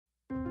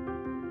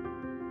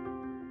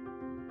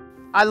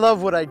I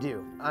love what I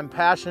do. I'm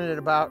passionate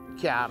about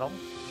cattle.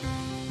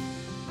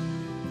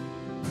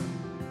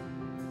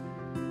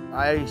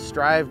 I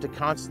strive to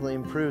constantly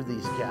improve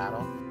these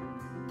cattle.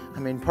 I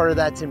mean, part of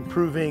that's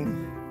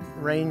improving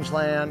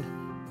rangeland.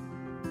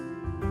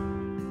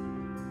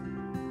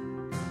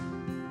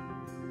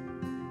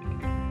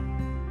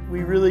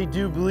 We really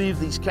do believe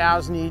these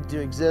cows need to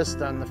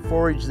exist on the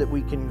forage that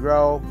we can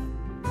grow.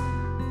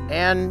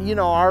 And, you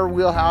know, our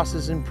wheelhouse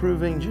is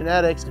improving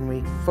genetics, and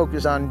we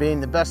focus on being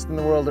the best in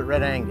the world at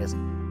Red Angus.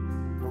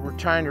 But we're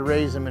trying to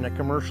raise them in a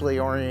commercially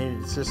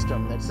oriented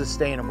system that's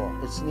sustainable.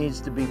 It needs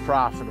to be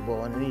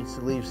profitable, and it needs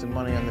to leave some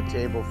money on the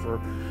table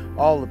for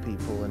all the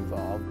people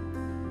involved.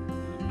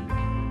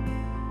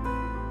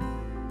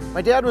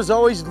 My dad was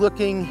always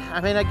looking, I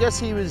mean, I guess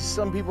he was,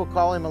 some people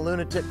call him a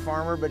lunatic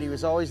farmer, but he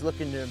was always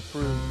looking to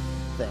improve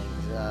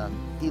things.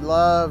 He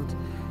loved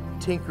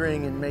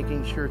tinkering and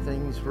making sure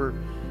things were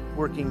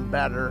working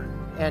better.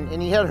 And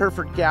he had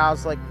Hereford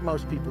cows like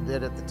most people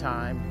did at the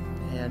time.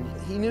 And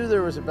he knew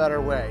there was a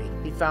better way.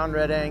 He found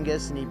Red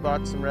Angus and he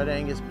bought some Red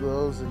Angus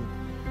bulls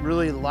and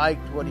really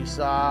liked what he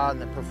saw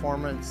and the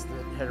performance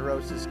that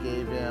heterosis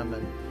gave him,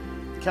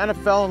 and kind of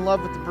fell in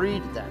love with the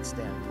breed at that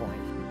standpoint.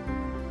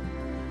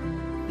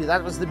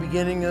 That was the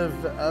beginning of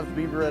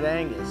Bieber Red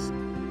Angus.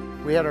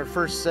 We had our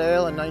first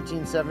sale in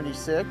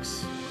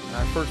 1976,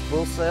 our first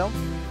bull sale.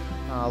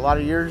 A lot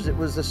of years it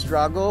was a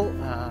struggle.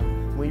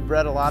 We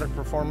bred a lot of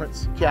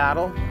performance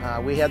cattle.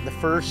 We had the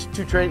first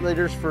 2 trait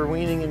leaders for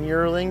weaning and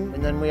yearling,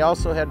 and then we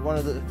also had one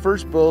of the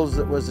first bulls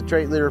that was a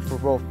trait leader for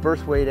both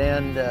birth weight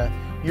and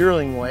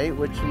yearling weight,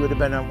 which would have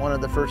been one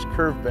of the first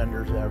curve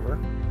benders ever.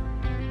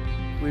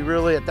 We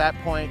really, at that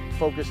point,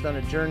 focused on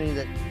a journey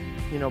that,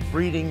 you know,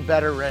 breeding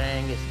better Red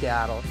Angus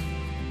cattle.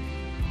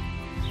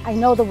 I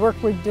know the work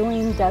we're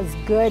doing does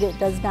good. It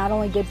does not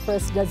only good for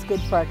us, it does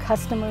good for our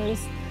customers.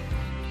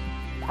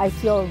 I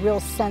feel a real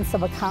sense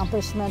of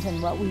accomplishment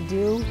in what we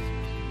do.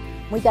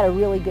 We got a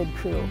really good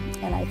crew,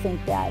 and I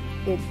think that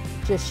it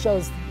just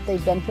shows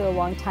they've been here a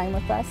long time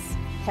with us.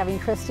 Having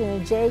Kristen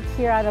and Jake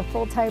here on a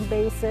full-time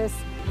basis,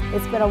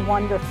 it's been a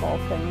wonderful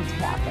thing to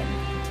happen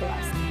to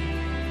us.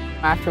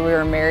 After we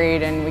were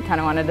married and we kind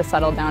of wanted to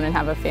settle down and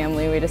have a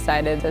family, we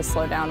decided to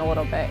slow down a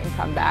little bit and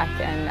come back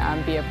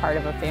and be a part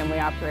of a family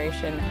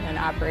operation, an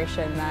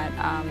operation that,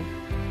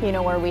 you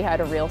know, where we had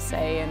a real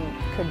say and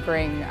could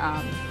bring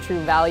true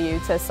value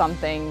to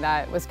something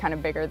that was kind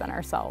of bigger than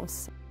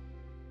ourselves.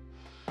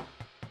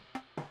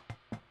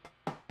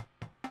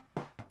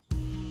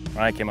 When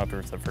I came up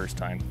here for the first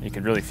time, you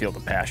could really feel the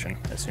passion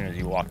as soon as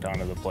you walked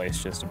onto the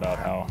place, just about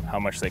how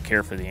much they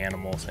care for the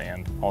animals,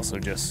 and also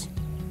just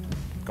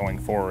going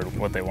forward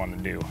what they want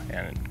to do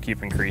and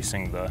keep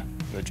increasing the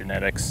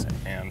genetics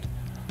and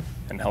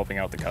helping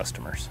out the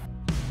customers.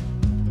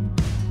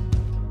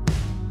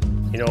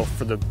 You know,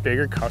 for the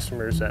bigger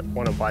customers that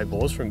want to buy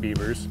bulls from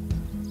Biebers,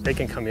 they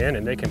can come in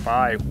and they can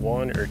buy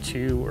 1 or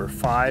 2 or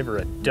 5 or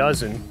a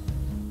dozen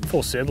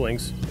full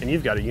siblings, and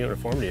you've got a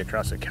uniformity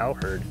across a cow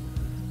herd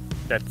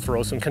that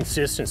throws some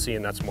consistency,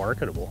 and that's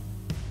marketable.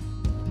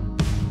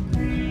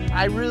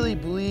 I really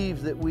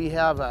believe that we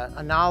have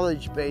a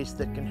knowledge base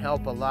that can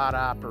help a lot of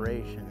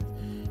operations.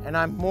 And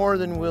I'm more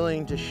than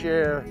willing to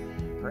share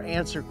or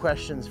answer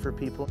questions for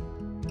people.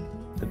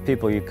 The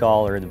people you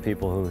call are the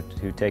people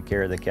who take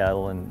care of the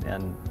cattle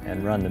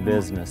and run the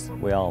business.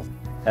 We all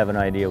have an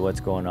idea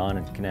what's going on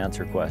and can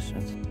answer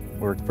questions.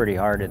 Work pretty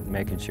hard at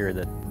making sure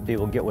that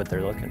people get what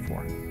they're looking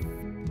for.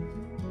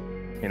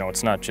 You know,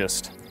 it's not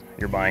just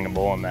you're buying a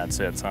bull and that's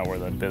it. It's not where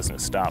the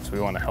business stops.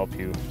 We want to help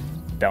you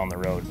down the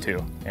road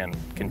too, and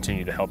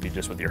continue to help you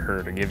just with your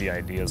herd and give you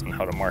ideas on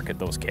how to market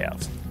those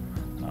calves.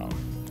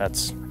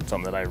 That's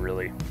something that I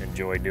really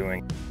enjoy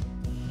doing.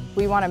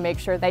 We want to make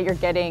sure that you're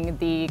getting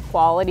the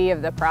quality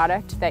of the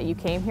product that you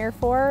came here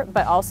for,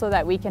 but also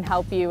that we can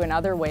help you in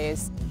other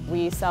ways.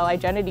 We sell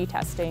identity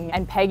testing,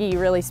 and Peggy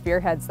really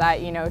spearheads that.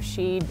 You know,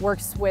 she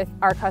works with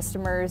our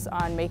customers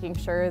on making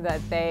sure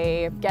that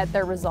they get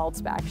their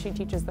results back. She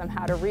teaches them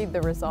how to read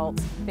the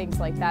results, things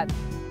like that.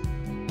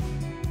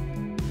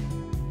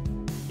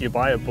 You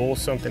buy a bull,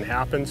 something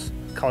happens,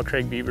 call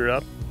Craig Bieber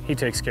up, he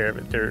takes care of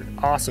it. They're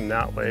awesome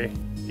that way.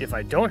 If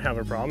I don't have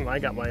a problem, I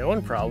got my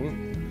own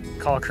problem,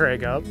 call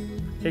Craig up,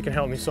 he can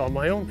help me solve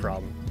my own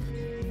problem.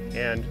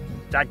 And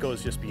that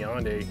goes just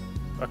beyond a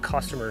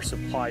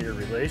customer-supplier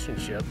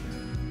relationship.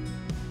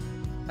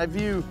 I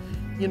view,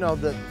 you know,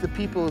 the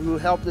people who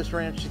help this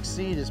ranch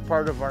succeed as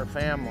part of our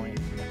family.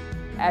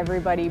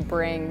 Everybody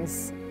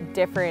brings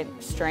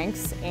different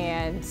strengths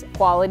and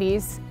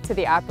qualities to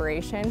the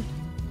operation.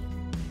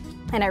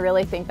 And I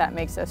really think that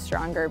makes us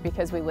stronger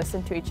because we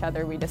listen to each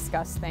other, we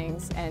discuss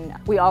things, and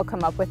we all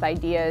come up with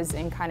ideas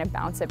and kind of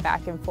bounce it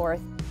back and forth.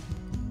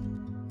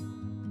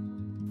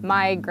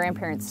 My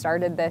grandparents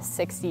started this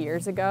 60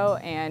 years ago,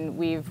 and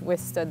we've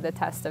withstood the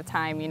test of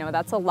time. You know,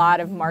 that's a lot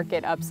of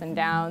market ups and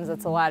downs,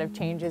 that's a lot of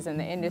changes in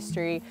the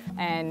industry,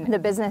 and the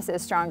business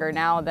is stronger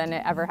now than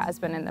it ever has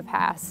been in the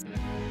past.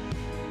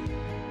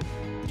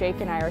 Jake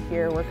and I are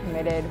here, we're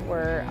committed.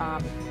 We're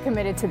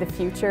committed to the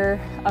future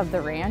of the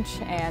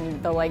ranch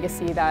and the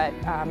legacy that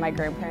my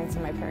grandparents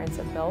and my parents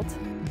have built.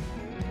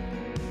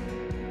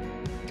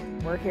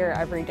 We're here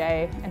every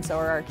day, and so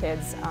are our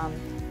kids,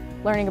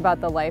 learning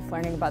about the life,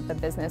 learning about the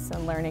business,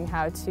 and learning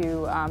how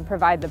to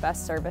provide the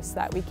best service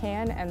that we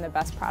can and the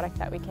best product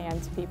that we can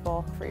to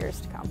people for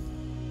years to come.